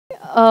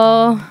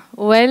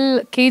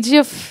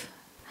KGF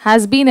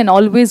has been and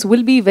always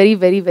will be very,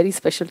 very, very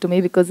special to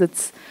me because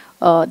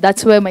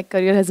that's where my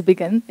career has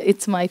begun.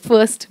 It's my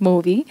first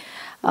movie.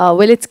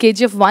 It's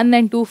KGF 1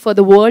 and 2 for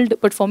the world,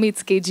 but for me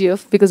it's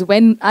KGF because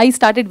when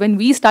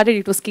we started,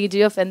 it was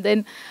KGF, and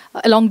then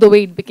along the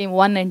way it became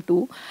 1 and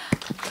 2.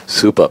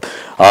 Super.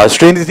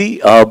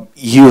 Srinidhi,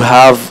 you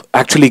have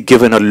actually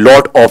given a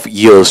lot of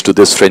years to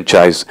this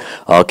franchise,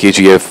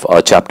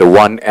 KGF Chapter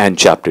 1 and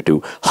Chapter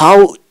 2.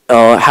 How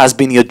has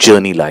been your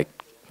journey like?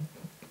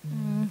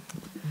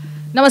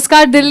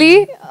 Namaskar,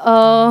 Delhi.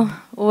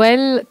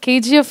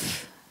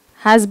 KGF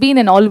has been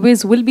and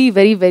always will be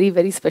very, very,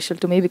 very special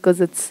to me because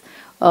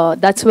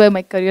that's where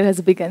my career has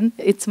begun.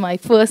 It's my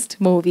first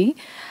movie.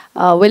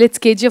 It's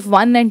KGF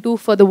 1 and 2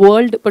 for the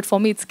world, but for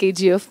me it's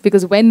KGF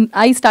because when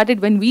we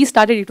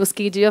started, it was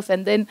KGF,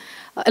 and then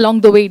along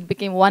the way it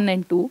became 1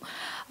 and 2.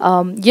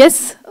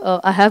 Yes,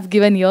 I have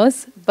given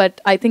years, but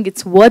I think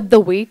it's worth the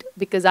wait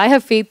because I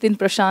have faith in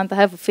Prashant, I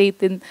have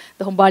faith in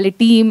the 𝗂𝗵𝗶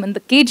team and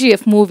the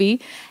KGF movie,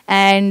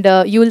 and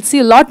you will see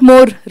a lot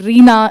more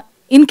Reena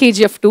in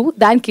KGF2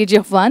 than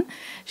KGF1.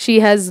 She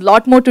has a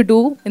lot more to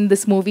do in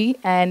this movie,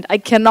 and I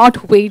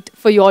cannot wait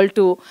for you all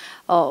to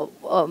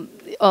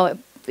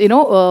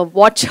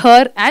watch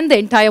her and the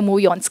entire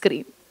movie on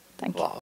screen. Thank you.